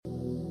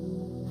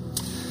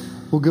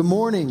Well, good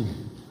morning.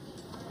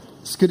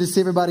 It's good to see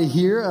everybody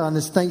here on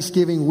this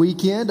Thanksgiving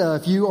weekend.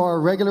 If you are a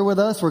regular with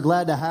us, we're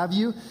glad to have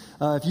you.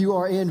 If you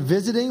are in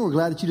visiting, we're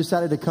glad that you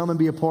decided to come and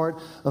be a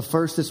part of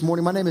First this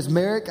morning. My name is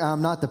Merrick.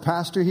 I'm not the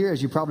pastor here,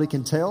 as you probably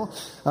can tell.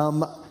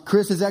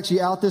 Chris is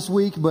actually out this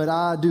week, but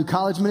I do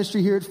college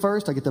ministry here at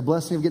First. I get the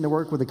blessing of getting to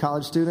work with the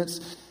college students.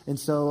 And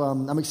so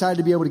I'm excited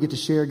to be able to get to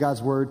share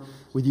God's word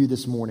with you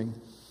this morning.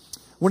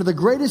 One of the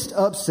greatest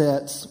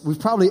upsets we've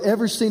probably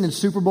ever seen in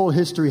Super Bowl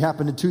history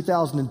happened in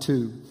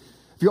 2002.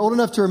 If you're old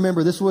enough to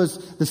remember, this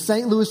was the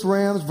St. Louis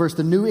Rams versus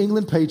the New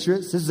England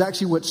Patriots. This is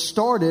actually what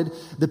started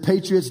the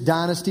Patriots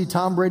dynasty,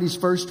 Tom Brady's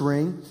first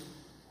ring.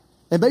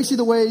 And basically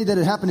the way that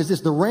it happened is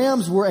this. The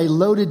Rams were a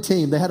loaded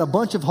team. They had a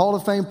bunch of Hall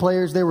of Fame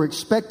players. They were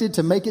expected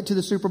to make it to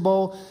the Super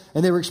Bowl,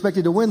 and they were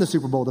expected to win the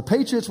Super Bowl. The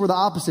Patriots were the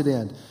opposite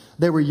end.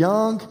 They were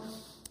young.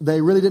 They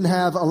really didn't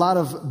have a lot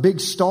of big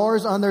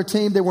stars on their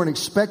team. They weren't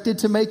expected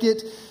to make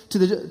it to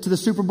the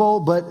Super Bowl,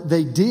 but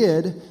they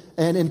did.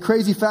 And in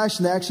crazy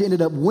fashion, they actually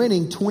ended up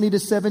winning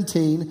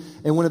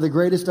 20-17 in one of the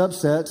greatest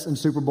upsets in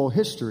Super Bowl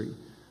history.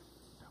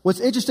 What's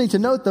interesting to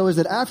note, though, is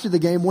that after the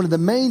game, one of the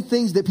main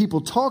things that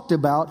people talked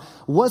about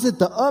wasn't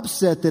the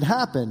upset that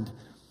happened.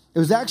 It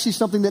was actually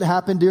something that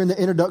happened during the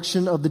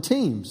introduction of the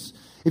teams.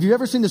 If you've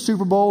ever seen the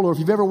Super Bowl or if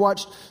you've ever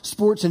watched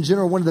sports in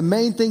general, one of the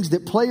main things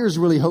that players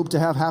really hope to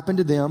have happen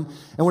to them,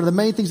 and one of the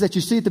main things that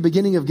you see at the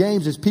beginning of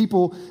games is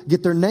people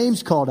get their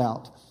names called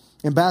out.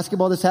 In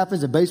basketball, this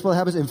happens. In baseball, it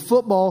happens. In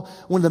football,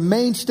 one of the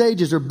main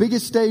stages or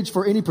biggest stage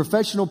for any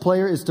professional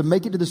player is to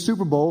make it to the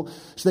Super Bowl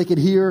so they could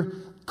hear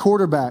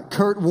quarterback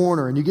Kurt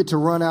Warner, and you get to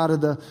run out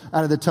of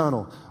the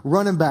tunnel.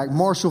 Running back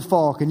Marshall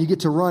Faulk, and you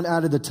get to run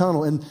out of the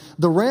tunnel. And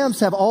the Rams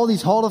have all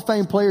these Hall of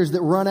Fame players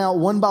that run out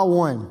one by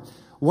one,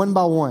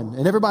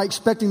 and everybody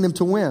expecting them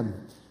to win.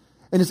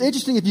 And it's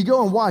interesting if you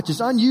go and watch.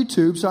 It's on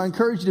YouTube, so I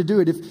encourage you to do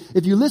it.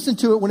 If you listen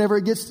to it whenever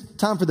it gets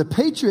time for the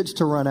Patriots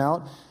to run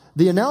out,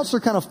 the announcer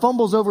kind of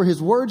fumbles over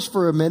his words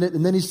for a minute,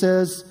 and then he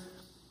says,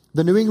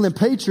 the New England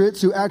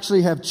Patriots, who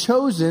actually have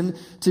chosen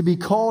to be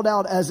called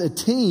out as a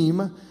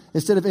team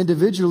instead of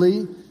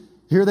individually,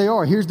 here they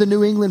are. Here's the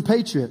New England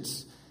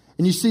Patriots.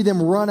 And you see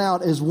them run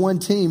out as one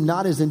team,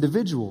 not as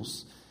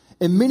individuals.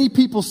 And many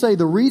people say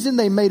the reason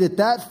they made it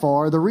that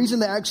far, the reason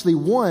they actually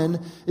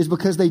won, is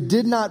because they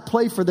did not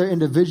play for their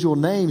individual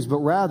names, but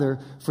rather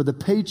for the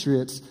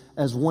Patriots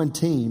as one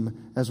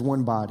team, as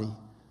one body.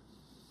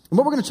 And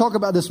what we're going to talk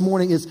about this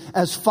morning is,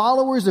 as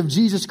followers of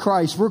Jesus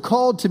Christ, we're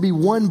called to be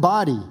one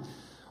body.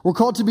 We're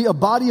called to be a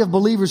body of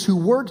believers who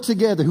work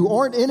together, who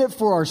aren't in it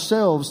for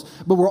ourselves,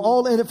 but we're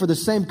all in it for the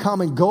same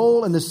common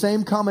goal and the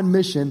same common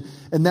mission,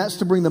 and that's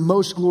to bring the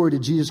most glory to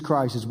Jesus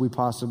Christ as we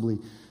possibly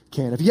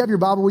can. If you have your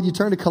Bible with you,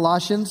 turn to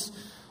Colossians.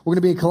 We're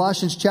going to be in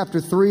Colossians chapter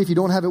 3. If you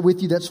don't have it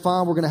with you, that's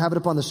fine. We're going to have it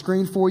up on the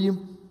screen for you.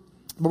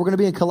 But we're going to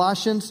be in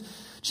Colossians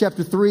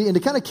chapter 3, and to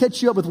kind of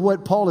catch you up with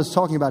what Paul is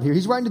talking about here.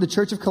 He's writing to the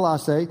church of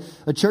Colossae,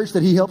 a church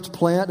that he helped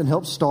plant and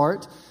helped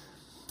start.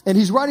 And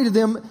he's writing to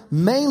them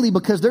mainly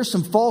because there's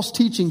some false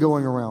teaching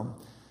going around.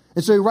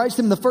 And so he writes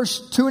them in the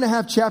first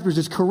 2.5 chapters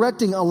is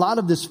correcting a lot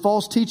of this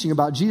false teaching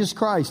about Jesus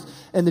Christ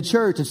and the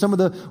church and some of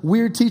the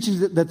weird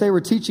teachings that they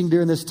were teaching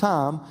during this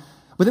time.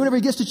 But then whenever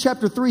he gets to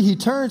chapter 3, he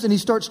turns and he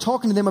starts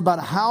talking to them about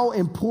how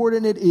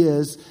important it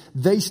is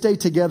they stay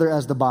together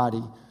as the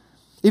body.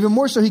 Even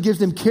more so, he gives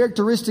them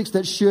characteristics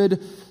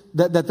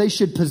that they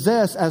should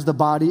possess as the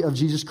body of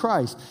Jesus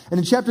Christ. And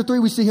in chapter 3,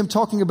 we see him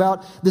talking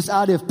about this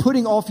idea of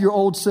putting off your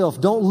old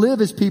self. Don't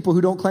live as people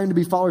who don't claim to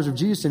be followers of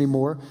Jesus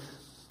anymore.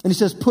 And he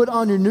says, put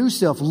on your new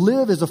self.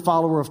 Live as a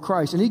follower of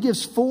Christ. And he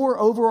gives 4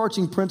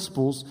 overarching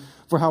principles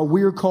for how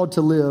we're called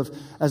to live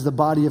as the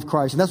body of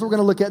Christ. And that's what we're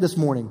going to look at this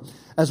morning.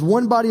 As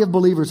one body of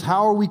believers,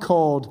 how are we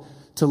called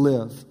to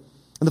live?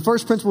 And the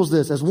first principle is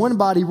this. As one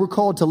body, we're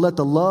called to let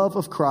the love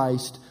of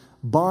Christ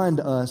bond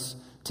us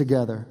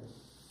together.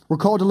 We're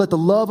called to let the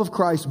love of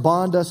Christ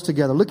bond us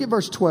together. Look at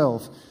verse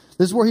 12.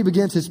 This is where he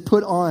begins his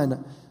put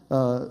on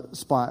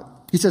spot.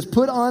 He says,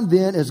 put on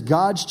then as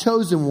God's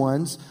chosen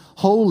ones,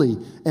 holy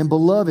and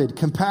beloved,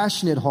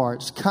 compassionate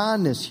hearts,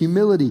 kindness,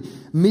 humility,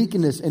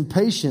 meekness, and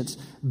patience,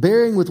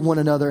 bearing with one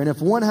another. And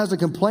if one has a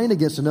complaint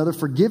against another,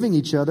 forgiving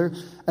each other,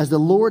 as the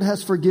Lord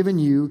has forgiven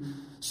you,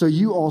 so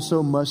you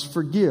also must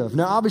forgive.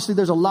 Now, obviously,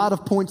 there's a lot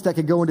of points that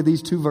could go into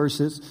these 2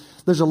 verses.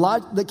 There's a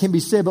lot that can be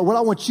said, but what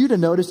I want you to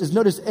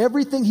notice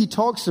everything he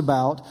talks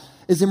about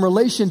is in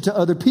relation to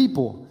other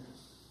people.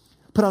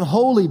 Put on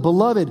holy,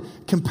 beloved,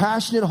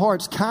 compassionate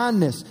hearts,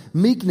 kindness,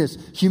 meekness,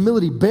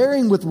 humility,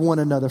 bearing with one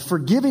another,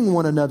 forgiving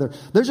one another.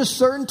 There's a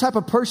certain type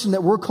of person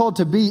that we're called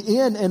to be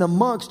in and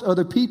amongst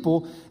other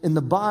people in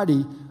the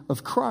body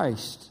of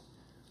Christ.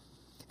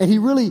 And he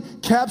really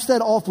caps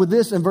that off with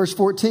this in verse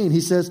 14.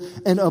 He says,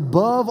 and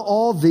above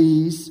all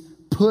these,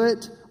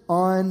 put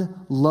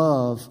on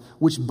love,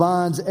 which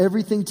binds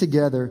everything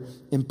together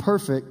in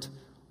perfect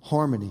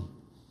harmony.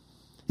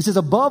 He says,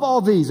 above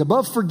all these,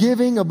 above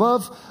forgiving,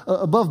 above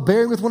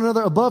bearing with one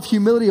another, above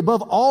humility,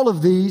 above all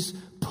of these,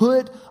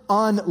 put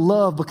on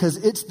love, because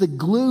it's the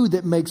glue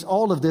that makes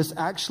all of this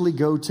actually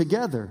go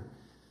together.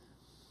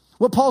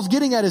 What Paul's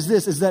getting at is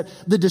this, is that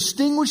the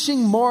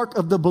distinguishing mark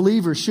of the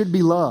believer should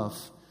be love.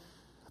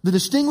 The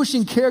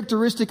distinguishing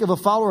characteristic of a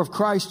follower of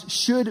Christ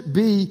should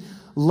be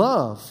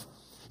love.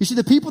 You see,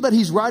 the people that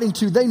he's writing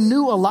to, they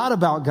knew a lot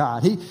about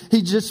God.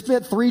 He just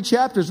spent 3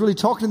 chapters really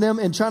talking to them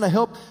and trying to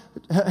help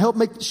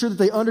make sure that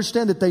they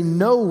understand that they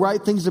know right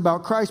things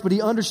about Christ. But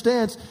he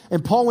understands,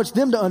 and Paul wants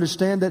them to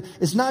understand that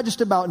it's not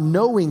just about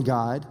knowing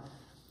God,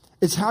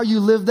 it's how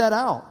you live that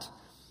out.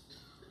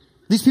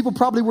 These people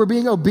probably were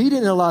being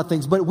obedient in a lot of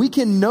things, but we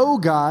can know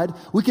God,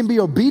 we can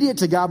be obedient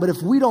to God, but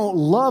if we don't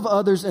love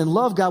others and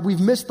love God, we've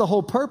missed the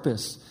whole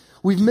purpose.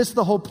 We've missed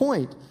the whole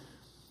point.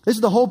 This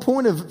is the whole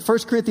point of 1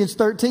 Corinthians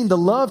 13, the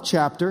love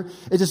chapter.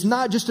 It's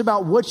not just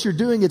about what you're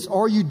doing, it's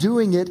are you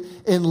doing it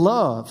in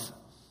love?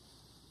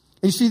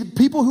 And you see,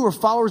 people who are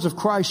followers of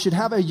Christ should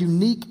have a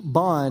unique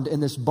bond,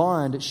 and this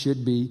bond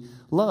should be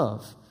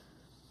love.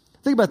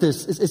 Think about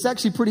this. It's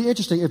actually pretty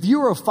interesting. If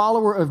you are a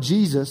follower of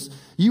Jesus,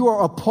 you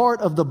are a part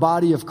of the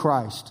body of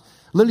Christ.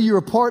 Literally, you're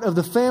a part of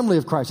the family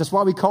of Christ. That's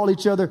why we call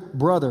each other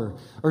brother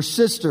or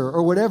sister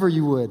or whatever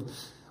you would.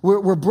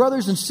 We're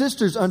brothers and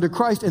sisters under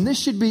Christ, and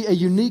this should be a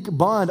unique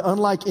bond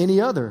unlike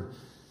any other.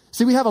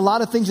 See, we have a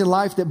lot of things in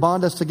life that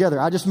bond us together.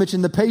 I just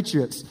mentioned the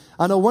Patriots.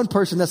 I know one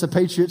person that's a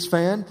Patriots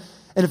fan,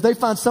 and if they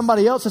find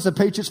somebody else that's a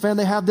Patriots fan,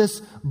 they have this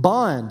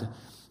bond.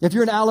 If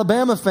you're an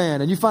Alabama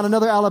fan and you find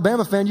another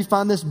Alabama fan, you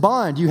find this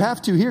bond. You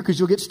have to here because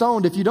you'll get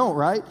stoned if you don't,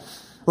 right?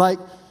 Like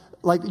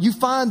you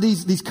find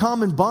these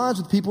common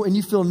bonds with people and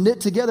you feel knit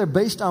together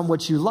based on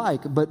what you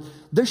like. But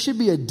there should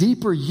be a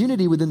deeper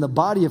unity within the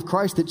body of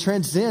Christ that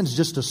transcends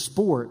just a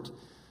sport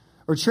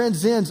or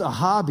transcends a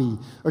hobby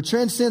or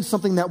transcends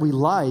something that we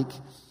like.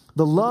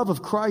 The love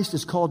of Christ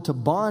is called to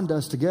bond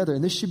us together,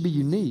 and this should be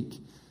unique.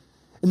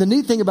 And the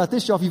neat thing about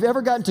this, y'all, if you've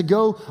ever gotten to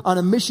go on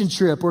a mission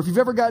trip or if you've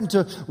ever gotten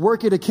to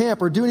work at a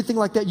camp or do anything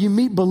like that, you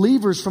meet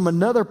believers from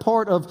another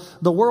part of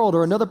the world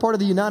or another part of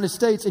the United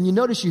States, and you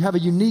notice you have a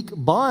unique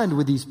bond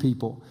with these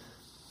people.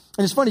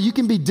 And it's funny, you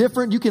can be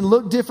different, you can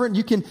look different,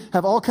 you can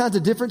have all kinds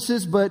of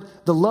differences, but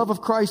the love of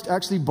Christ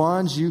actually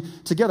bonds you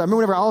together. I remember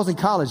whenever I was in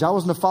college, I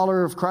wasn't a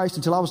follower of Christ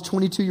until I was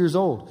 22 years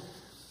old.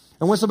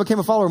 And once I became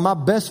a follower, my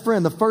best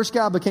friend, the first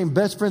guy I became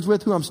best friends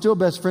with, who I'm still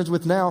best friends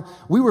with now,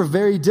 we were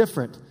very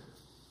different.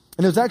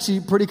 And it was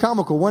actually pretty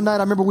comical. One night I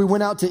remember we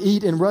went out to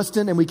eat in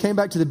Ruston and we came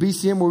back to the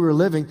BCM where we were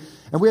living.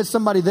 And we had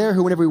somebody there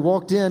who whenever we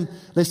walked in,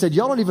 they said,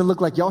 y'all don't even look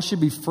like y'all should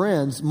be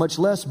friends, much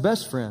less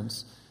best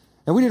friends.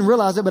 And we didn't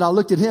realize it, but I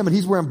looked at him and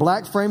he's wearing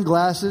black frame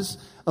glasses,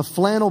 a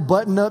flannel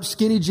button-up,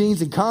 skinny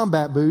jeans, and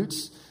combat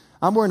boots.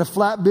 I'm wearing a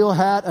flat bill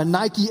hat, a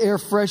Nike Air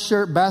Fresh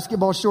shirt,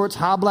 basketball shorts,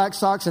 high black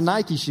socks, and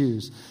Nike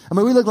shoes. I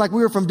mean, we looked like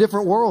we were from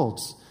different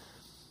worlds.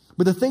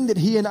 But the thing that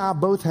he and I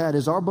both had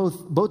is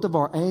both of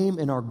our aim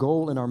and our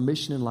goal and our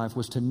mission in life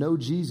was to know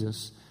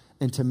Jesus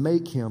and to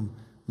make him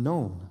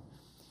known.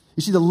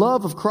 You see, the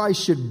love of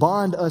Christ should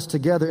bond us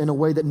together in a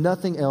way that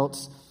nothing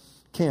else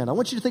can. I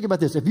want you to think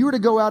about this. If you were to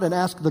go out and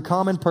ask the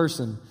common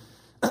person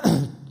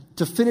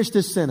to finish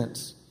this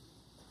sentence,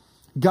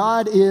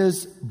 God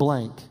is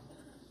blank.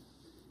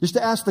 Just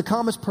to ask the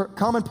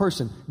common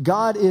person,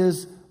 God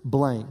is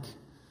blank.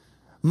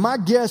 My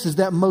guess is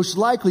that most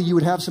likely you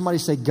would have somebody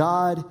say,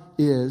 God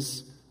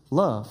is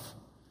love.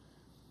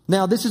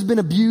 Now, this has been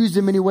abused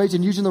in many ways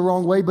and used in the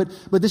wrong way, but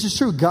this is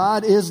true.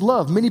 God is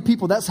love. Many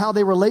people, that's how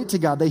they relate to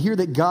God. They hear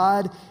that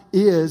God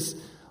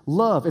is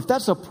love. If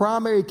that's a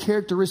primary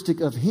characteristic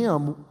of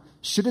him,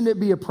 shouldn't it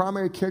be a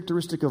primary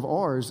characteristic of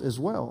ours as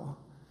well?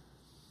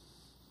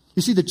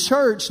 You see, the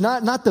church,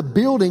 not the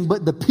building,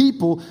 but the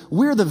people,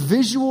 we're the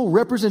visual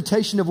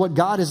representation of what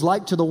God is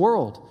like to the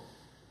world.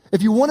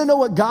 If you want to know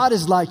what God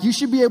is like, you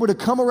should be able to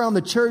come around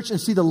the church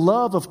and see the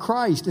love of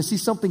Christ and see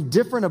something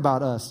different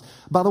about us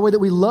by the way that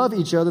we love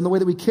each other and the way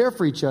that we care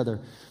for each other.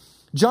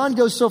 John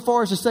goes so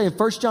far as to say in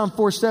 1 John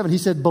 4:7, he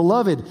said,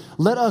 Beloved,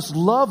 let us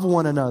love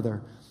one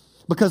another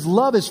because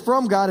love is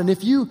from God. And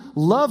if you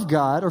love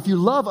God or if you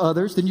love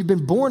others, then you've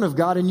been born of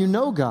God and you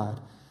know God.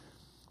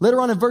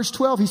 Later on in verse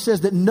 12, he says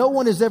that no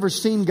one has ever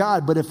seen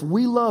God, but if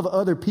we love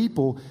other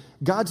people,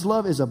 God's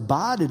love is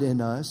abided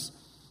in us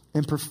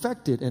and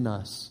perfected in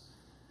us.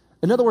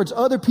 In other words,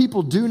 other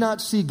people do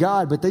not see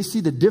God, but they see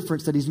the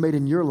difference that he's made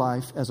in your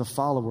life as a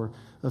follower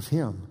of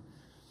him.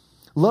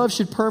 Love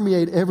should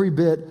permeate every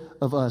bit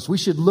of us. We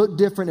should look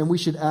different and we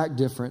should act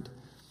different.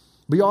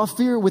 But y'all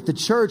fear with the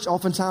church,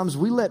 oftentimes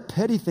we let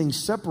petty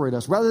things separate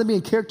us. Rather than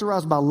being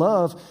characterized by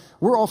love,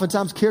 we're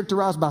oftentimes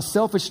characterized by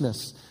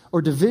selfishness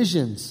or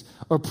divisions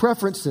or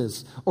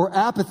preferences or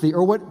apathy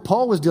or what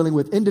Paul was dealing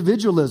with,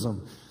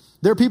 individualism.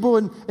 There are people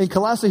in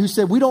Colossae who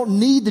said, we don't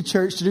need the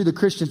church to do the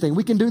Christian thing.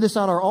 We can do this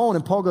on our own.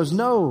 And Paul goes,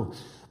 no,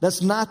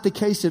 that's not the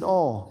case at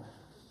all.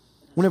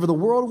 Whenever the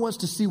world wants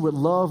to see what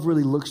love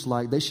really looks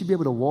like, they should be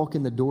able to walk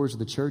in the doors of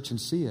the church and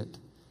see it.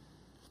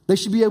 They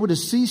should be able to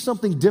see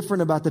something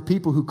different about the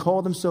people who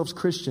call themselves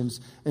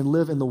Christians and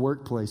live in the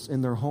workplace,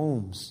 in their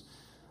homes,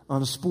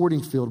 on a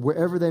sporting field,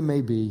 wherever they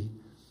may be.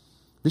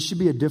 This should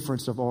be a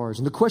difference of ours.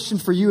 And the question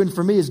for you and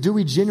for me is, do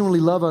we genuinely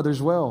love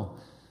others well?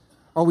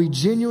 Are we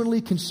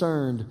genuinely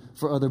concerned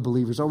for other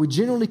believers? Are we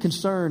genuinely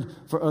concerned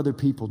for other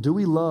people? Do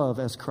we love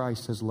as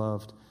Christ has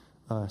loved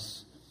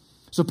us?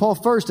 So Paul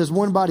first, as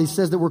one body,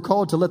 says that we're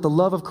called to let the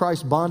love of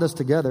Christ bond us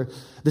together.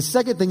 The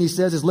second thing he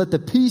says is let the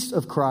peace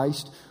of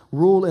Christ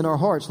rule in our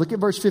hearts. Look at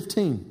verse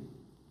 15.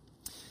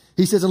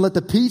 He says, and let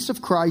the peace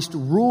of Christ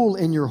rule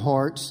in your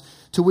hearts,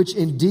 to which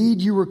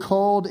indeed you were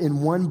called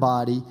in one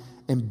body,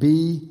 and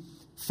be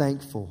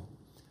thankful.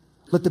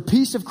 Let the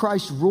peace of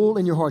Christ rule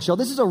in your hearts. Y'all,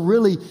 this is a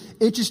really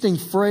interesting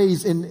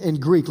phrase in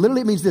Greek.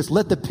 Literally it means this: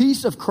 let the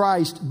peace of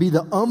Christ be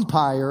the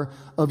umpire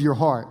of your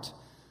heart.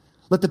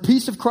 Let the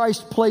peace of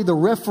Christ play the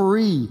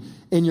referee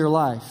in your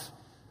life.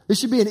 This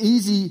should be an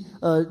easy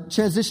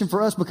transition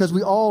for us because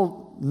we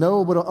all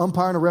know what an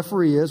umpire and a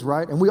referee is,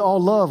 right? And we all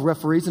love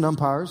referees and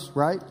umpires,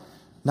 right?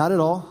 Not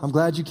at all. I'm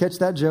glad you catch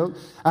that joke.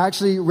 I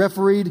actually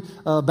refereed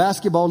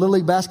basketball, Little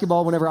League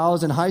basketball, whenever I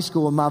was in high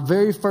school. In my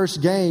very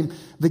first game,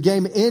 the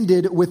game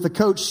ended with the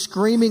coach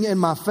screaming in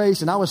my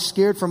face, and I was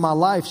scared for my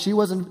life. She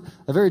wasn't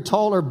a very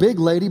tall or big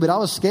lady, but I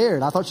was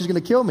scared. I thought she was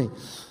going to kill me.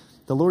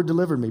 The Lord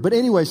delivered me. But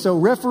anyway, so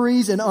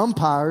referees and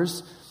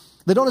umpires,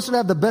 they don't necessarily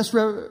have the best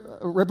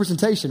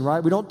representation,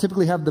 right? We don't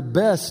typically have the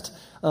best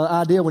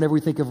idea whenever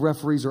we think of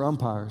referees or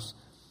umpires.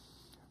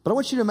 But I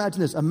want you to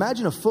imagine this.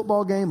 Imagine a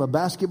football game, a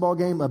basketball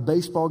game, a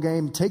baseball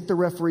game. Take the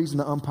referees and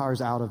the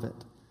umpires out of it.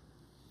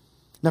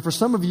 Now, for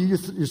some of you,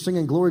 you're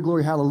singing glory,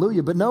 glory,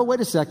 hallelujah. But no, wait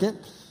a second.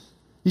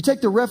 You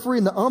take the referee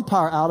and the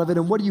umpire out of it,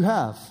 and what do you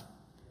have?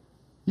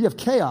 You have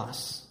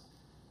chaos.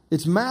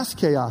 It's mass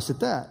chaos at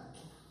that.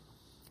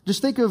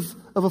 Just think of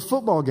a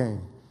football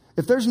game.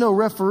 If there's no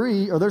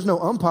referee or there's no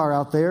umpire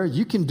out there,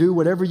 you can do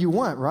whatever you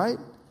want, right?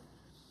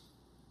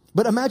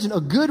 But imagine a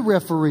good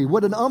referee.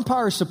 What an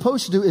umpire is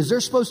supposed to do is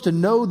they're supposed to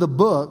know the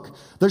book,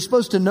 they're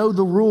supposed to know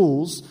the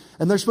rules,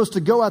 and they're supposed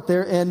to go out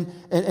there and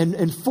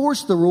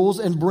enforce the rules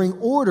and bring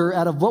order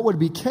out of what would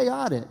be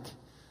chaotic.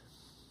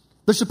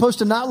 They're supposed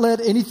to not let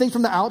anything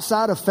from the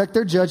outside affect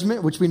their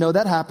judgment, which we know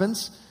that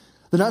happens.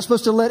 They're not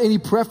supposed to let any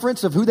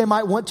preference of who they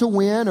might want to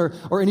win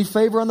or any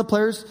favor on the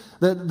players.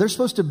 They're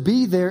supposed to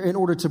be there in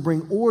order to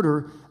bring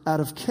order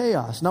out of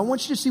chaos. Now, I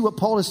want you to see what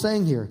Paul is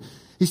saying here.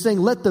 He's saying,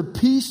 let the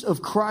peace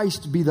of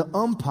Christ be the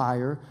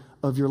umpire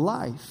of your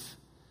life.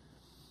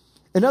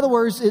 In other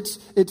words,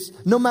 it's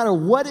no matter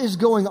what is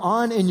going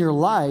on in your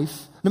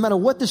life, no matter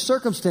what the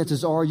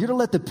circumstances are, you're to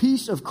let the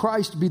peace of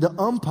Christ be the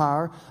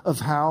umpire of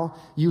how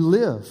you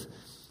live.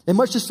 In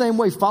much the same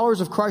way,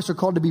 followers of Christ are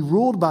called to be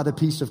ruled by the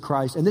peace of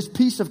Christ. And this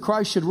peace of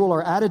Christ should rule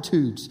our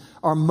attitudes,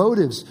 our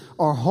motives,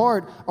 our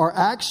heart, our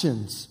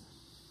actions.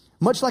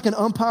 Much like an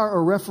umpire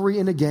or referee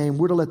in a game,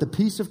 we're to let the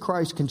peace of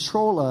Christ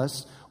control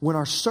us when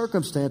our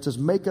circumstances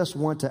make us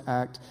want to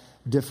act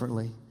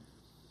differently.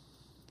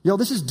 Yo,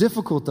 this is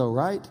difficult though,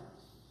 right?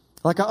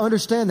 Like, I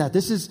understand that.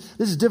 This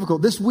is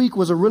difficult. This week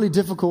was a really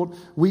difficult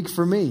week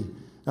for me.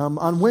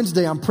 On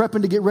Wednesday, I'm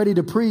prepping to get ready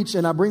to preach,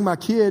 and I bring my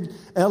kid,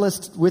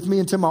 Ellis, with me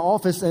into my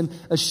office, and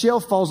a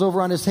shelf falls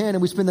over on his hand,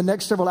 and we spend the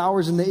next several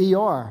hours in the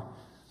ER.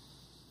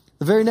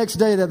 The very next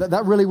day,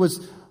 that really was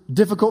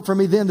difficult for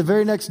me then. The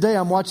very next day,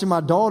 I'm watching my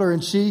daughter,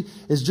 and she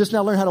is just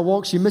now learning how to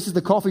walk. She misses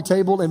the coffee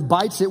table and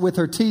bites it with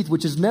her teeth,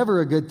 which is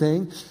never a good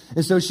thing.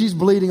 And so she's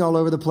bleeding all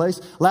over the place.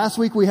 Last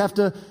week, we have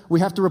to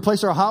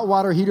replace our hot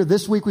water heater.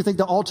 This week, we think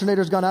the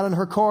alternator's gone out in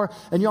her car.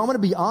 And y'all, I'm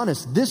going to be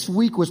honest. This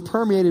week was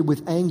permeated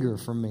with anger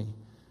from me.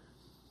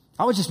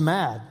 I was just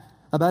mad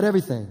about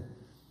everything.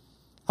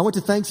 I went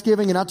to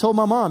Thanksgiving and I told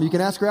my mom, you can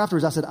ask her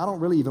afterwards. I said, I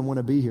don't really even want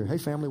to be here. Hey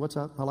family, what's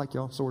up? I like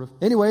y'all, sort of.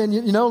 Anyway, and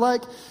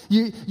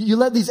you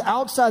let these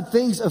outside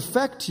things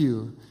affect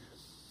you.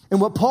 And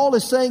what Paul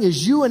is saying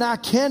is you and I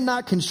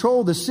cannot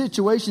control the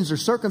situations or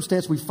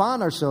circumstance we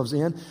find ourselves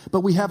in,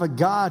 but we have a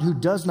God who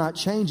does not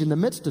change in the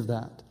midst of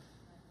that.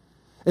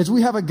 As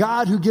we have a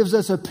God who gives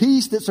us a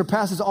peace that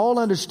surpasses all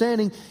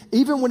understanding,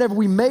 even whenever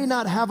we may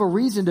not have a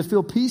reason to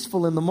feel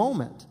peaceful in the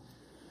moment.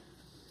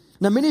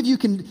 Now, many of you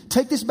can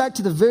take this back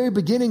to the very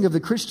beginning of the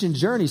Christian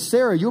journey.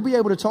 Sarah, you'll be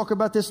able to talk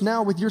about this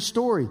now with your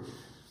story.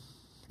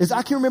 As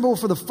I can remember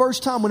for the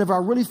first time whenever I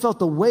really felt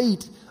the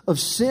weight of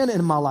sin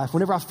in my life,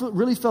 whenever I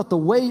really felt the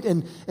weight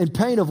and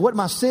pain of what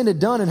my sin had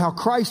done and how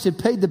Christ had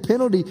paid the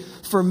penalty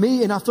for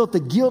me, and I felt the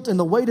guilt and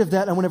the weight of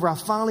that, and whenever I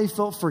finally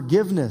felt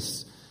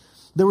forgiveness,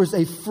 there was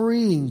a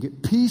freeing,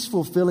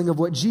 peaceful feeling of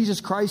what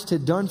Jesus Christ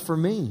had done for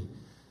me.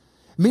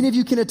 Many of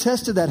you can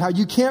attest to that, how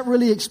you can't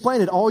really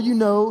explain it. All you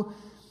know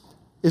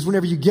is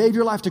whenever you gave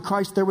your life to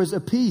Christ, there was a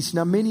peace.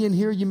 Now, many in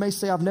here, you may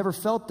say, I've never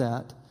felt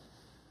that.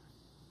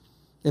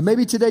 And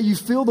maybe today you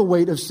feel the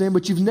weight of sin,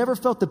 but you've never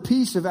felt the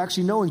peace of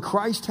actually knowing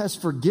Christ has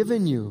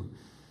forgiven you.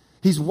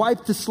 He's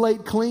wiped the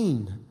slate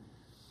clean.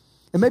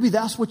 And maybe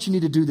that's what you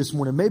need to do this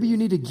morning. Maybe you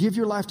need to give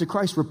your life to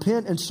Christ,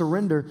 repent and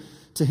surrender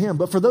to Him.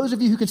 But for those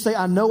of you who can say,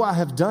 I know I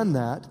have done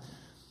that,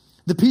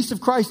 the peace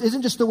of Christ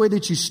isn't just the way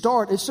that you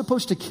start. It's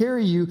supposed to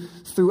carry you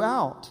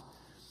throughout.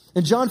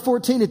 In John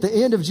 14, at the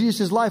end of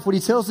Jesus' life, what He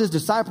tells His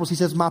disciples, He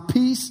says, my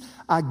peace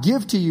I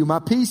give to you, my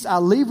peace I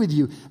leave with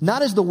you.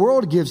 Not as the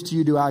world gives to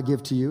you do I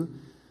give to you.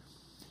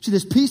 See,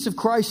 this peace of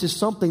Christ is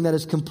something that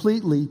is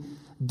completely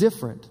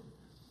different.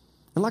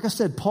 And like I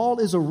said, Paul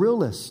is a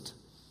realist.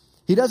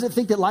 He doesn't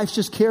think that life's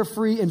just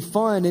carefree and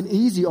fun and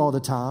easy all the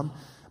time,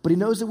 but he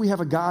knows that we have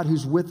a God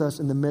who's with us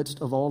in the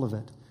midst of all of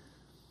it.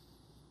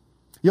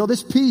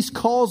 This peace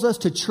calls us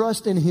to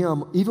trust in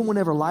Him even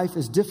whenever life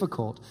is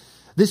difficult.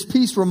 This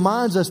peace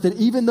reminds us that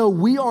even though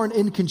we aren't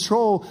in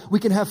control, we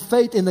can have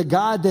faith in the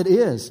God that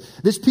is.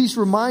 This peace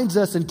reminds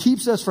us and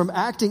keeps us from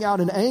acting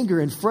out in anger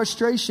and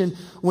frustration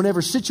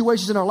whenever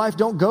situations in our life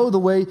don't go the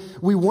way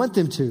we want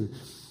them to.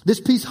 This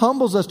peace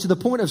humbles us to the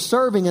point of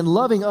serving and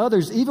loving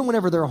others even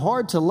whenever they're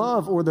hard to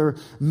love or they're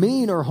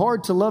mean or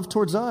hard to love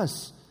towards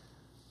us.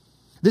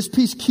 This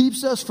peace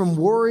keeps us from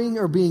worrying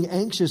or being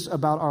anxious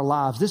about our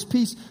lives. This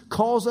peace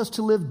calls us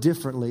to live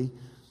differently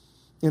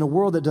in a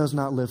world that does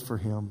not live for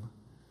Him.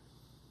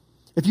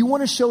 If you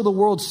want to show the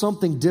world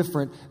something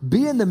different,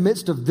 be in the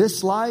midst of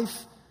this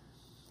life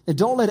and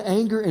don't let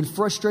anger and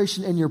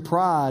frustration and your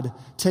pride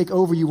take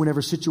over you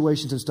whenever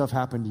situations and stuff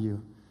happen to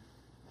you.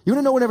 You want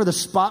to know whenever the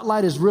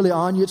spotlight is really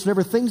on you, it's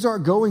whenever things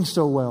aren't going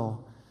so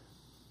well.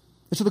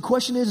 And so the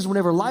question is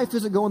whenever life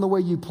isn't going the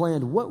way you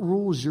planned, what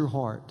rules your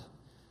heart?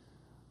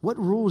 What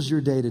rules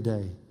your day to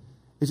day?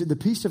 Is it the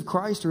peace of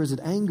Christ or is it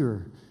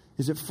anger?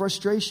 Is it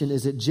frustration?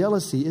 Is it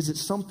jealousy? Is it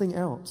something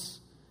else?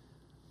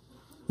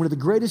 One of the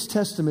greatest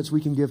testaments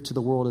we can give to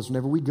the world is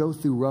whenever we go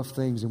through rough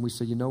things and we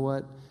say, you know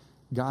what?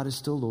 God is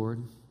still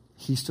Lord.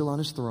 He's still on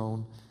His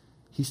throne.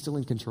 He's still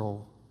in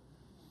control.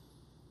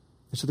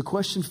 And so the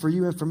question for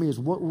you and for me is,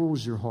 what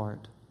rules your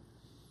heart?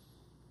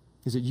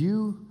 Is it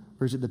you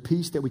or is it the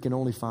peace that we can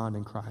only find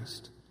in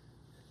Christ?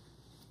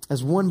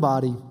 As one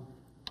body,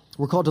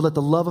 we're called to let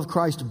the love of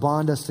Christ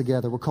bond us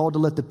together. We're called to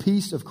let the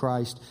peace of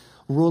Christ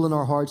rule in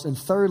our hearts. And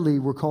thirdly,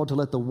 we're called to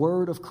let the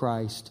word of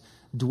Christ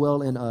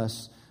dwell in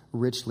us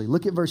richly.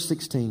 Look at verse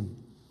 16.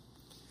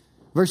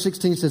 Verse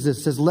 16 says this,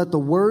 it says, let the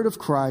word of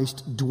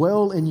Christ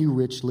dwell in you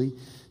richly,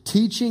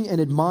 teaching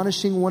and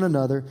admonishing one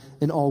another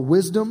in all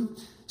wisdom,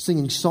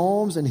 singing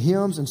psalms and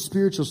hymns and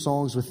spiritual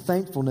songs with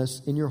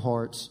thankfulness in your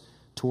hearts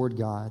toward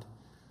God.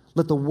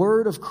 Let the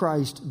word of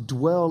Christ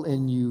dwell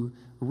in you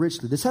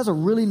richly. This has a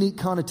really neat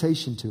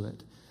connotation to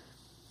it.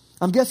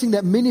 I'm guessing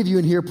that many of you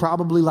in here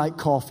probably like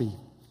coffee.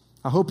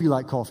 I hope you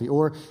like coffee.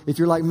 Or if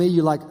you're like me,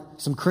 you like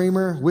some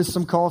creamer with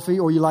some coffee,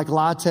 or you like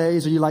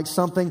lattes, or you like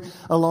something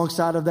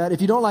alongside of that. If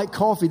you don't like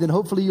coffee, then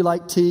hopefully you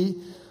like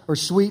tea or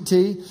sweet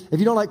tea. If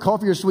you don't like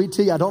coffee or sweet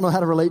tea, I don't know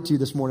how to relate to you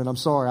this morning. I'm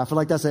sorry. I feel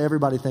like that's an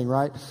everybody thing,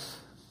 right?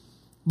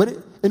 But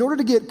in order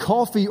to get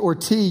coffee or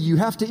tea, you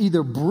have to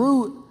either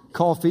brew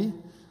coffee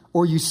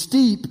or you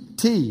steep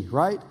tea,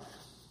 right?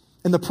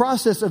 And the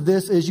process of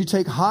this is you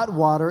take hot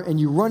water and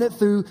you run it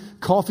through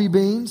coffee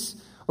beans,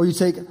 or you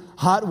take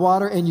hot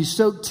water and you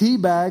soak tea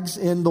bags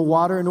in the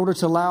water in order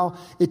to allow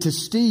it to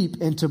steep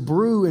and to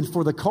brew and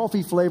for the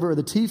coffee flavor or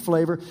the tea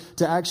flavor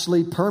to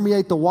actually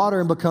permeate the water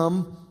and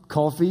become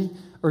coffee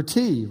or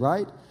tea,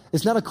 right?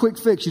 It's not a quick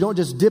fix. You don't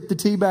just dip the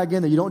tea bag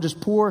in there. You don't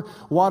just pour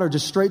water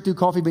just straight through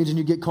coffee beans and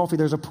you get coffee.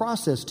 There's a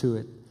process to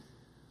it.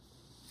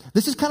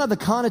 This is kind of the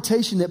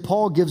connotation that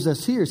Paul gives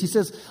us here. He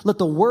says, let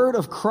the word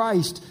of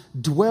Christ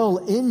dwell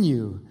in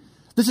you.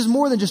 This is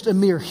more than just a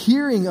mere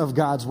hearing of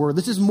God's word.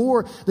 This is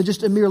more than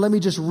just a mere, let me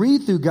just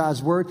read through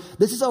God's word.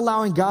 This is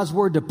allowing God's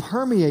word to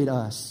permeate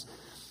us.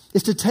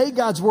 It's to take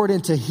God's word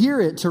and to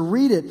hear it, to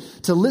read it,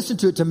 to listen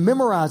to it, to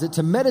memorize it,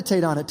 to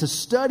meditate on it, to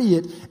study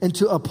it, and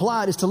to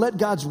apply it. It's to let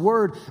God's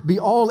word be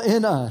all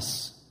in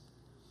us.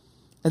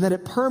 And that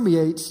it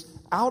permeates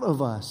out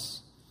of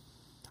us.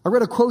 I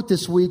read a quote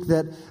this week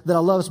that I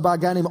love. It's by a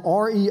guy named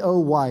R.E.O.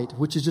 White,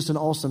 which is just an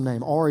awesome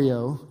name.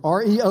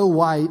 R.E.O.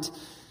 White.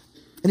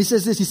 And he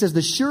says this, he says,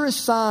 the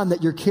surest sign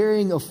that you're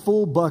carrying a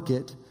full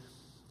bucket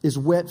is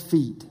wet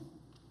feet.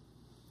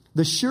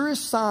 The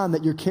surest sign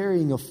that you're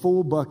carrying a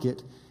full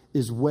bucket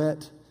is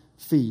wet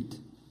feet.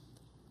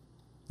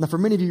 Now, for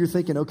many of you, you're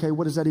thinking, okay,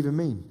 what does that even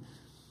mean?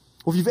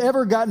 Well, if you've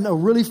ever gotten a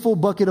really full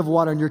bucket of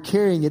water and you're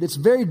carrying it, it's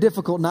very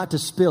difficult not to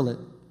spill it,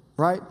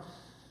 right?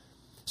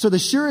 So the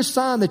surest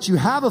sign that you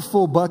have a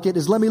full bucket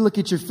is, let me look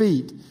at your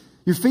feet.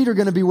 Your feet are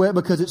going to be wet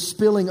because it's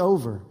spilling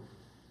over.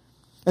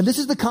 And this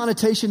is the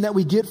connotation that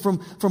we get from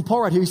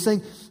Paul right here. He's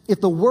saying, if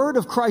the word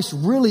of Christ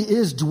really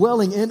is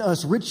dwelling in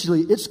us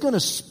richly, it's going to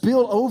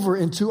spill over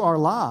into our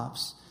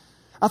lives.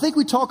 I think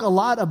we talk a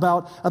lot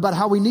about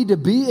how we need to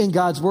be in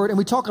God's word, and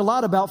we talk a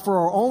lot about for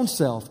our own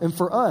self and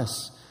for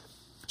us,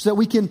 so that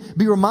we can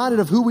be reminded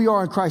of who we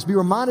are in Christ, be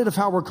reminded of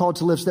how we're called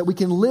to live, so that we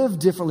can live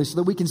differently, so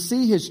that we can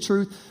see His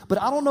truth.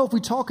 But I don't know if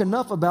we talk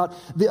enough about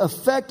the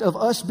effect of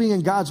us being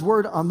in God's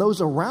word on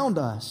those around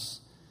us.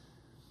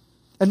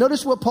 And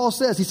notice what Paul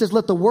says. He says,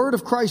 let the word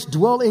of Christ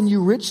dwell in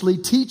you richly,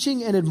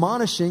 teaching and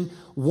admonishing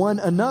one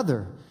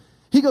another.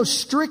 He goes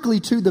strictly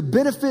to the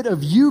benefit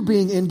of you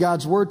being in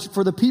God's word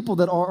for the people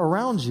that are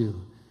around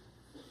you.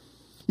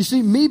 You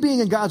see, me being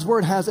in God's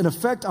word has an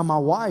effect on my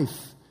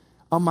wife,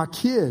 on my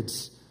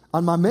kids,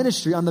 on my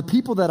ministry, on the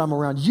people that I'm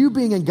around. You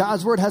being in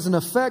God's word has an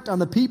effect on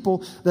the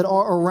people that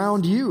are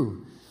around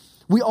you.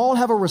 We all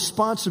have a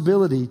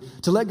responsibility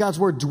to let God's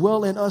word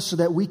dwell in us so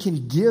that we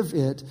can give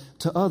it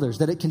to others,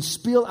 that it can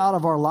spill out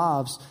of our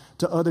lives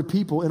to other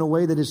people in a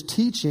way that is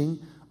teaching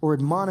or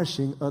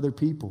admonishing other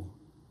people.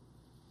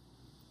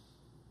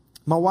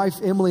 My wife,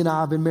 Emily, and I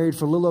have been married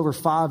for a little over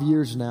 5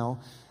 years now,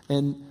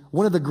 and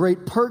one of the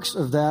great perks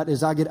of that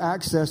is I get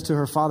access to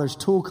her father's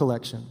tool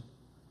collection.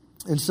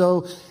 And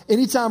so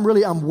anytime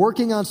really I'm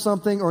working on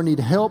something or need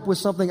help with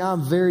something,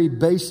 I'm very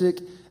basic,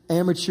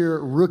 amateur,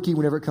 rookie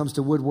whenever it comes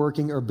to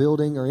woodworking or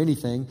building or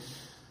anything.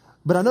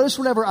 But I noticed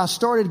whenever I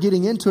started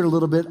getting into it a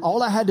little bit,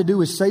 all I had to do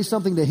was say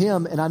something to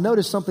him, and I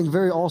noticed something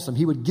very awesome.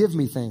 He would give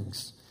me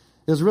things.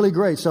 It was really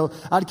great. So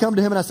I'd come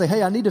to him and I'd say,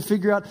 hey, I need to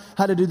figure out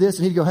how to do this.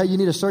 And he'd go, hey, you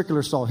need a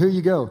circular saw. Here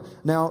you go.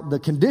 Now, the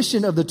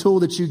condition of the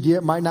tool that you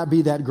get might not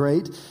be that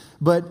great.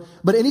 But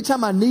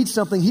anytime I need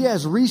something, he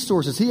has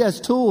resources. He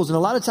has tools. And a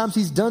lot of times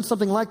he's done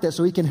something like that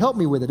so he can help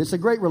me with it. It's a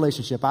great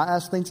relationship. I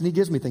ask things and he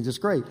gives me things. It's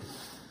great.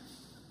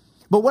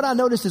 But what I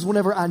noticed is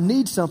whenever I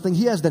need something,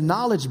 he has the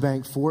knowledge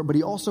bank for it, but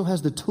he also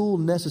has the tool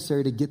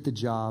necessary to get the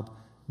job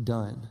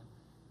done.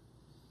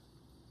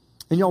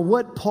 And y'all,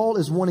 what Paul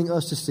is wanting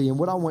us to see and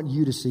what I want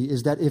you to see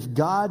is that if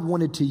God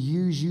wanted to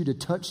use you to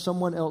touch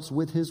someone else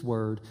with his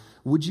word,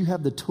 would you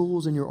have the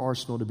tools in your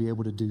arsenal to be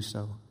able to do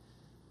so?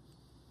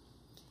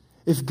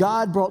 If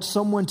God brought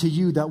someone to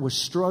you that was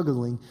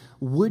struggling,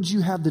 would you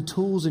have the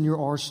tools in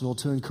your arsenal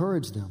to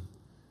encourage them?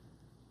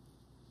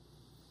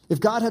 If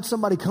God had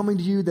somebody coming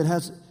to you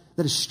that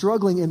is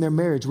struggling in their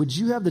marriage, would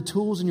you have the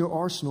tools in your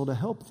arsenal to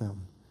help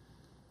them?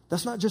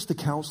 That's not just the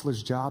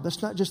counselor's job.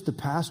 That's not just the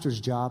pastor's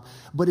job,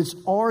 but it's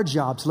our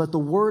job to let the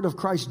word of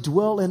Christ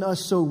dwell in us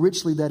so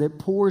richly that it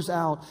pours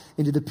out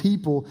into the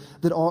people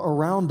that are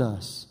around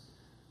us.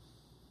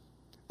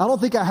 I don't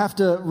think I have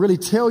to really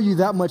tell you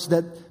that much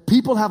that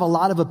people have a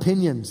lot of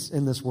opinions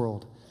in this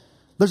world.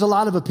 There's a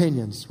lot of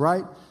opinions,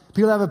 right?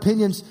 People have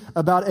opinions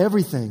about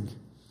everything.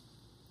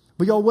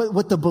 But y'all,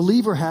 what the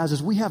believer has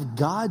is we have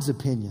God's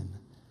opinion.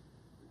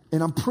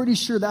 And I'm pretty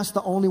sure that's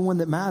the only one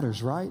that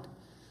matters, right?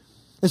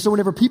 And so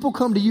whenever people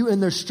come to you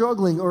and they're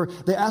struggling or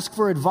they ask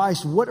for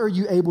advice, what are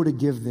you able to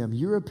give them?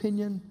 Your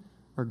opinion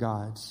or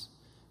God's?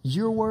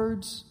 Your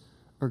words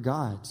or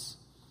God's?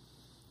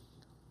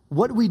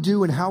 What we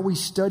do and how we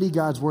study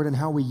God's word and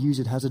how we use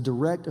it has a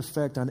direct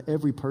effect on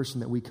every person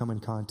that we come in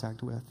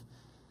contact with.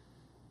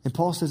 And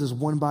Paul says as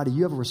one body,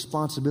 you have a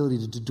responsibility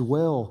to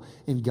dwell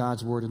in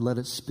God's word and let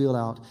it spill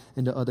out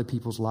into other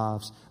people's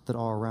lives that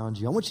are around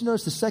you. I want you to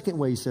notice the second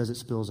way he says it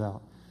spills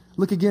out.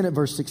 Look again at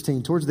verse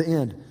 16, towards the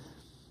end.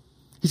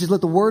 He says,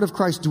 let the word of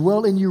Christ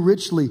dwell in you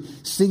richly,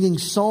 singing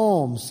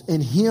psalms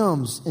and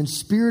hymns and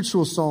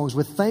spiritual songs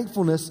with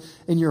thankfulness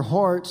in your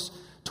hearts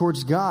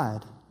towards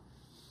God.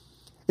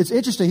 It's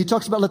interesting. He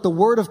talks about let the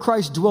word of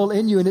Christ dwell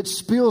in you, and it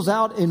spills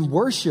out in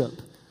worship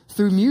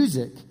through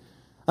music.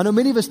 I know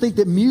many of us think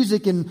that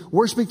music and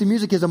worshiping through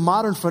music is a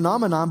modern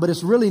phenomenon, but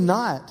it's really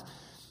not.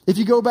 If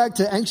you go back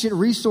to ancient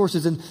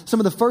resources and some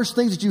of the first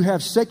things that you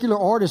have secular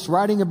artists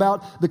writing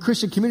about the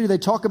Christian community, they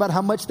talk about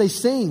how much they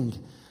sing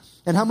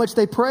and how much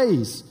they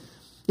praise.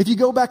 If you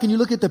go back and you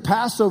look at the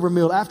Passover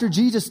meal, after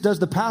Jesus does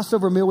the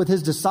Passover meal with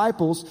his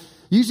disciples,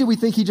 usually we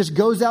think he just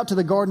goes out to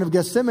the Garden of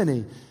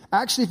Gethsemane.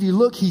 Actually, if you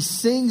look, he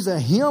sings a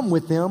hymn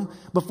with them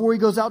before he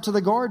goes out to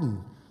the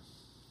garden.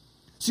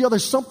 See,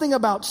 there's something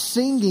about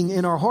singing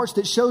in our hearts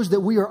that shows that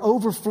we are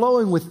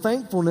overflowing with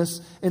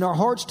thankfulness in our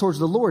hearts towards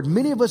the Lord.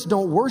 Many of us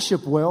don't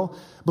worship well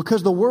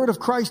because the word of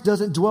Christ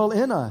doesn't dwell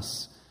in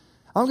us.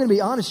 I'm going to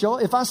be honest, y'all.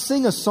 If I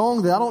sing a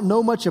song that I don't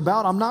know much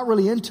about, I'm not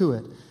really into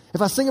it.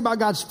 If I sing about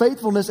God's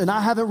faithfulness and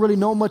I haven't really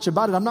known much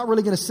about it, I'm not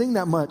really going to sing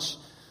that much.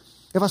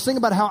 If I sing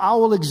about how I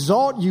will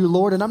exalt you,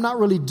 Lord, and I'm not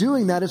really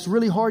doing that, it's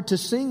really hard to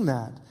sing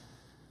that.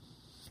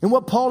 And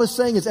what Paul is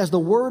saying is as the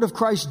word of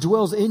Christ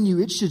dwells in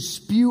you, it should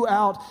spew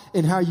out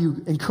in how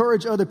you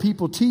encourage other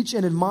people, teach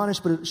and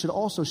admonish, but it should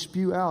also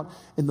spew out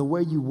in the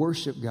way you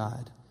worship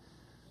God.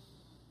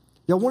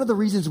 One of the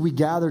reasons we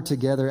gather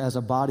together as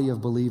a body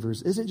of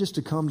believers isn't just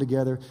to come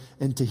together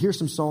and to hear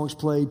some songs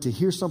played, to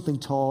hear something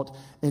taught,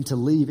 and to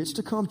leave. It's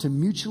to come to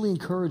mutually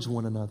encourage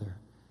one another,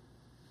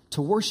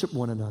 to worship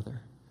one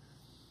another.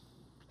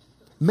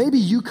 Maybe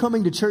you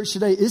coming to church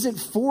today isn't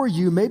for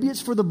you. Maybe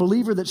it's for the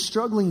believer that's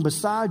struggling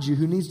beside you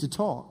who needs to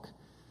talk.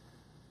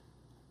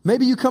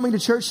 Maybe you coming to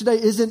church today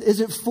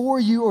isn't for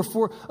you or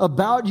for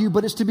about you,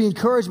 but it's to be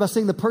encouraged by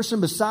seeing the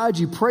person beside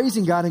you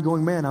praising God and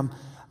going, man,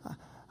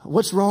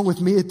 what's wrong with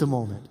me at the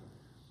moment?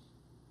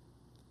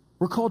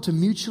 We're called to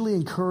mutually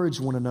encourage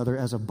one another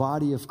as a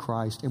body of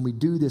Christ, and we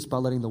do this by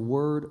letting the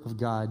word of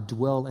God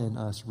dwell in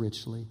us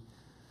richly.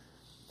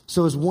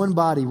 So as one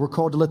body, we're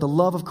called to let the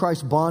love of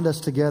Christ bond us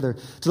together,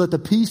 to let the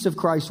peace of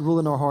Christ rule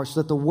in our hearts, to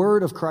let the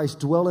word of Christ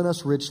dwell in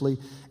us richly,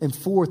 and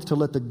fourth, to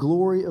let the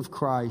glory of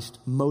Christ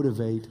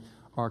motivate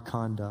our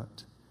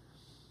conduct.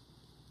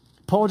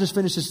 Paul just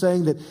finishes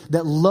saying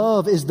that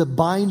love is the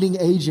binding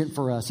agent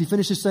for us. He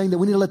finishes saying that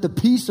we need to let the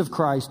peace of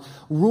Christ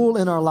rule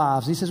in our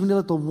lives. He says we need to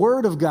let the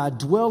word of God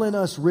dwell in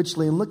us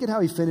richly. And look at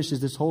how he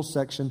finishes this whole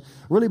section,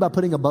 really by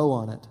putting a bow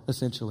on it,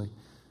 essentially.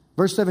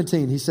 Verse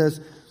 17, he says,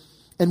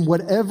 And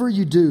whatever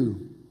you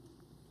do,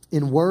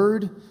 in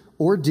word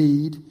or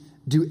deed,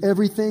 do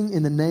everything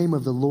in the name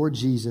of the Lord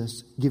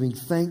Jesus, giving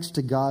thanks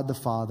to God the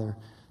Father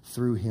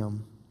through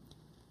him.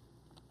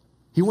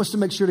 He wants to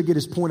make sure to get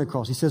his point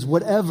across. He says,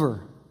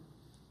 whatever,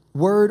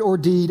 word or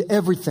deed,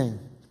 everything.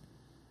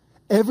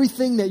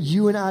 Everything that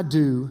you and I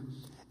do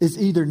is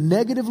either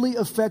negatively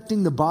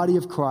affecting the body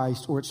of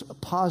Christ or it's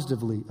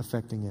positively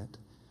affecting it.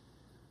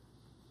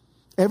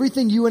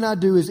 Everything you and I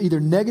do is either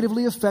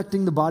negatively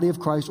affecting the body of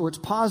Christ or it's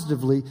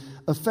positively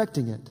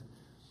affecting it.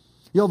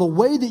 The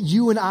way that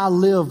you and I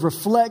live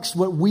reflects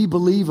what we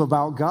believe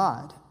about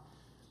God.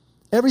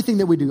 Everything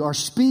that we do, our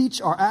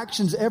speech, our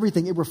actions,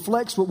 everything, it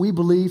reflects what we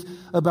believe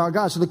about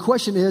God. So the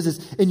question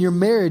is in your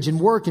marriage and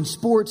work and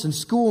sports and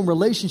school and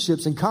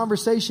relationships and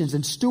conversations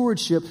and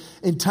stewardship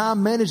and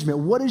time management,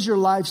 what does your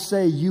life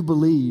say you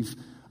believe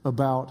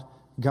about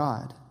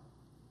God?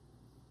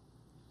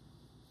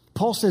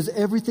 Paul says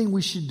everything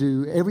we should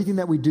do, everything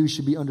that we do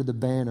should be under the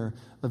banner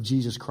of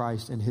Jesus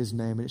Christ and his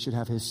name, and it should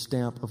have his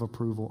stamp of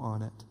approval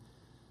on it.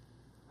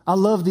 I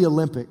love the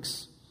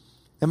Olympics.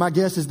 And my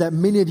guess is that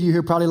many of you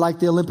here probably like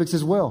the Olympics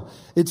as well.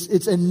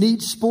 It's a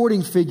neat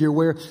sporting figure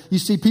where you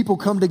see people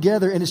come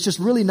together and it's just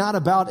really not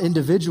about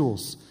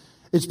individuals.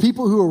 It's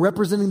people who are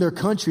representing their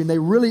country and they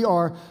really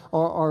are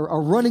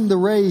running the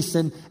race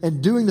and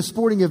doing the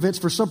sporting events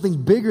for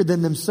something bigger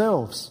than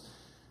themselves.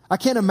 I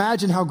can't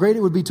imagine how great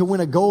it would be to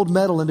win a gold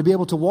medal and to be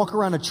able to walk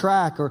around a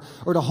track or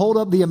to hold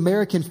up the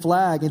American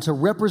flag and to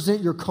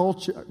represent your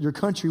culture, your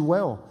country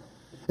well.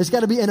 It's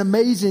got to be an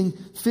amazing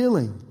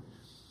feeling.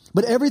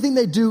 But everything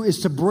they do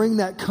is to bring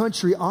that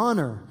country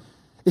honor,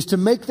 is to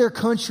make their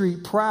country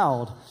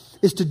proud,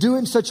 is to do it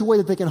in such a way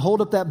that they can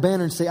hold up that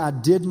banner and say, I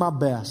did my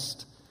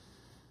best.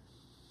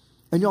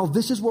 And y'all,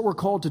 this is what we're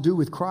called to do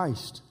with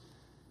Christ.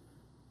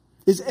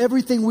 Is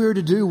everything we're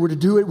to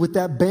do it with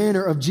that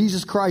banner of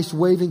Jesus Christ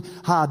waving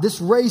high. This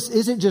race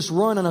isn't just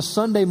run on a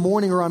Sunday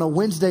morning or on a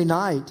Wednesday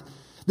night.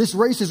 This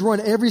race is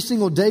run every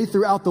single day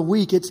throughout the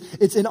week.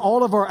 It's in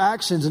all of our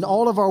actions and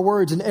all of our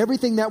words and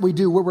everything that we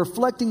do. We're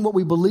reflecting what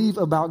we believe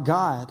about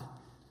God.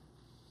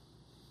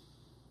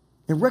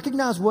 And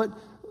recognize what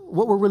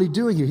we're really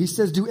doing here. He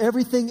says, do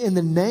everything in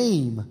the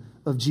name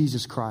of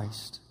Jesus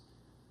Christ.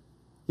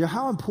 Yeah,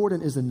 how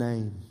important is the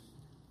name?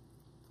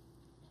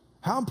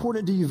 How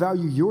important do you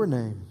value your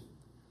name?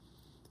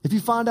 If you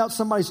find out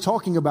somebody's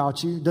talking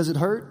about you, does it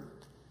hurt?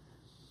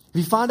 If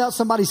you find out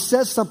somebody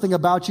says something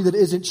about you that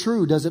isn't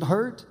true, does it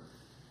hurt?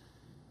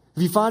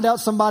 If you find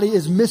out somebody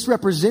is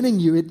misrepresenting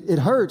you, it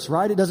hurts,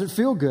 right? It doesn't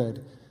feel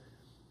good.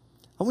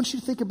 I want you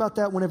to think about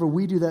that whenever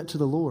we do that to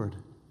the Lord.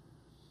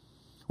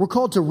 We're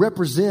called to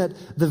represent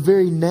the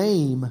very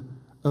name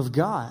of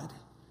God.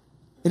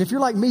 And if you're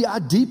like me, I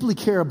deeply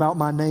care about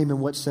my name and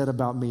what's said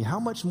about me.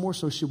 How much more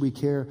so should we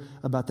care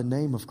about the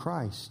name of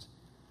Christ?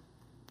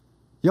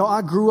 Y'all,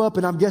 I grew up,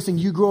 and I'm guessing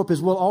you grew up as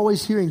well,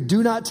 always hearing,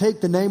 do not take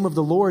the name of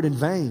the Lord in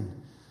vain.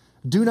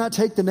 Do not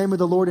take the name of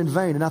the Lord in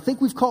vain. And I think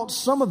we've caught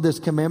some of this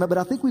commandment, but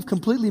I think we've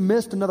completely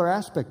missed another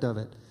aspect of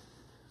it.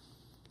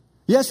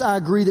 Yes, I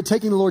agree that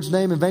taking the Lord's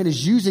name in vain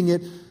is using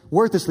it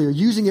worthlessly or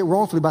using it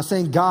wrongfully by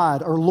saying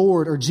God or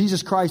Lord or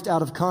Jesus Christ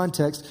out of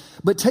context.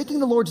 But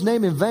taking the Lord's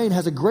name in vain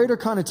has a greater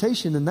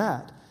connotation than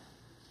that.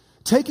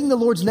 Taking the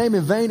Lord's name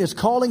in vain is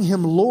calling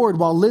him Lord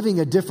while living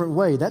a different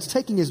way. That's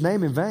taking his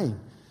name in vain.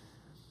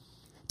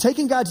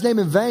 Taking God's name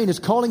in vain is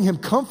calling him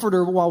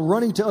comforter while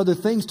running to other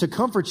things to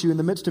comfort you in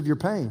the midst of your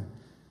pain.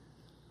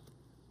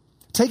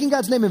 Taking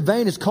God's name in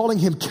vain is calling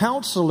him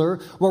counselor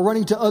while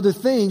running to other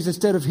things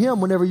instead of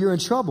him whenever you're in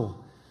trouble.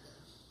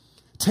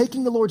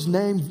 Taking the Lord's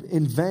name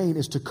in vain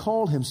is to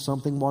call him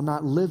something while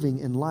not living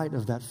in light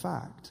of that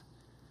fact.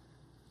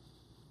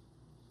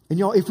 And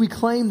y'all, if we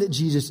claim that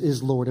Jesus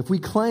is Lord, if we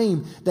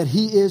claim that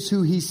he is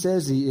who he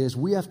says he is,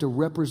 we have to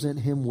represent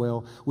him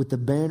well with the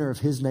banner of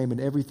his name in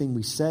everything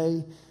we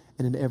say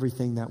and in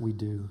everything that we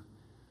do.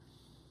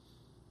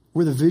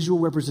 We're the visual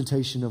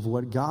representation of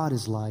what God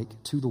is like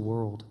to the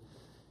world,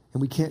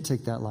 and we can't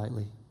take that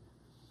lightly.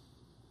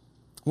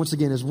 Once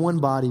again, as one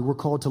body, we're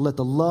called to let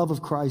the love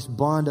of Christ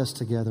bond us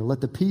together.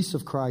 Let the peace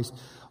of Christ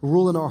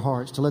rule in our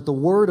hearts. To let the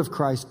word of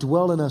Christ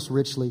dwell in us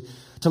richly.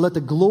 To let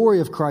the glory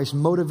of Christ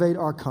motivate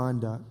our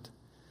conduct.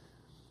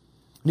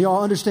 And you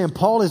all understand,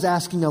 Paul is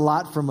asking a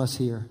lot from us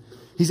here.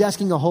 He's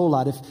asking a whole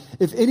lot.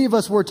 If any of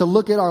us were to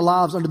look at our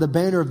lives under the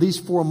banner of these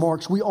 4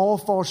 marks, we all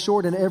fall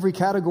short in every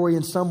category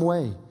in some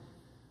way.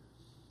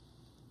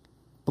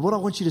 But what I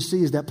want you to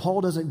see is that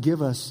Paul doesn't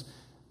give us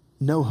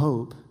no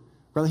hope.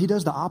 Rather, he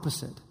does the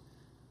opposite.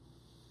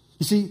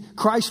 You see,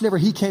 Christ, whenever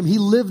he came, he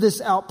lived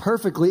this out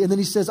perfectly. And then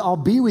he says, I'll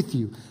be with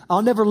you.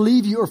 I'll never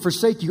leave you or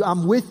forsake you.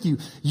 I'm with you.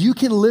 You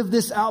can live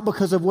this out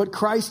because of what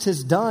Christ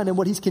has done and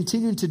what he's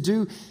continuing to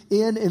do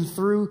in and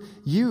through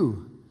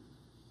you.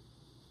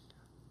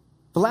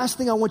 The last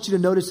thing I want you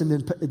to notice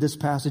in this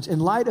passage, in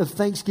light of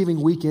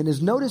Thanksgiving weekend,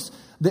 is notice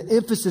the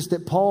emphasis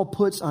that Paul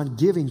puts on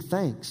giving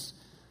thanks.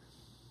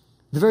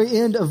 The very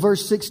end of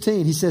verse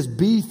 16, he says,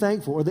 be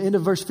thankful. Or the end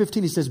of verse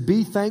 15, he says,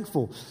 be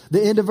thankful.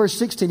 The end of verse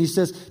 16, he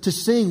says, to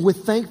sing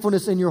with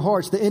thankfulness in your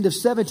hearts. The end of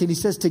 17, he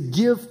says, to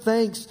give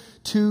thanks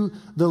to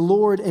the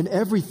Lord in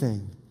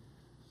everything.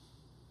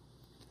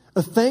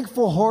 A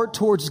thankful heart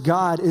towards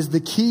God is the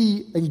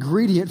key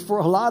ingredient for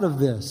a lot of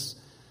this.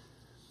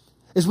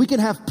 Is we can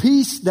have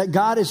peace that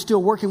God is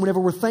still working whenever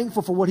we're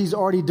thankful for what He's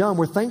already done.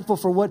 We're thankful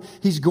for what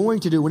He's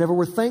going to do. Whenever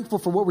we're thankful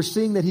for what we're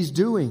seeing that He's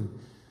doing.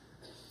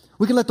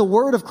 We can let the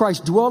Word of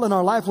Christ dwell in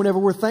our life whenever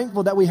we're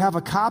thankful that we have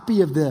a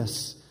copy of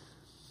this.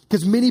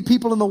 Because many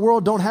people in the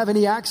world don't have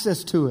any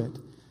access to it.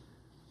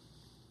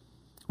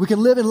 We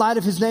can live in light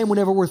of His name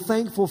whenever we're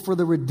thankful for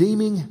the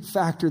redeeming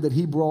factor that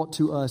He brought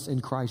to us in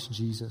Christ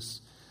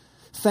Jesus.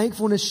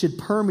 Thankfulness should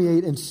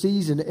permeate and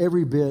season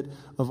every bit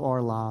of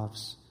our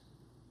lives.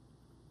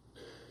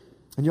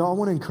 And y'all, I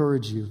want to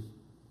encourage you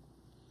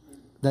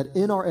that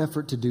in our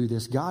effort to do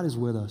this, God is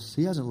with us.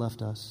 He hasn't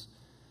left us.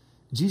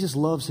 Jesus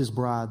loves His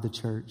bride, the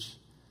church.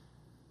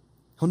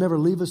 He'll never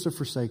leave us or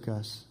forsake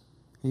us.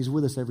 And He's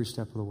with us every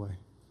step of the way.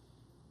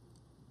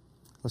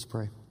 Let's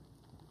pray.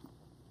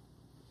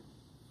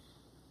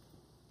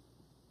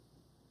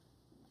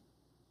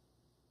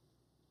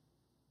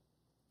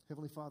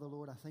 Heavenly Father,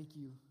 Lord, I thank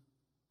you.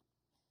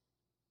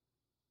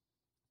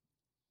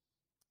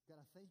 God,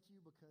 I thank you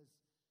because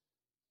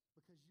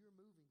you're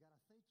moving. God, I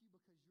thank you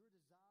because you're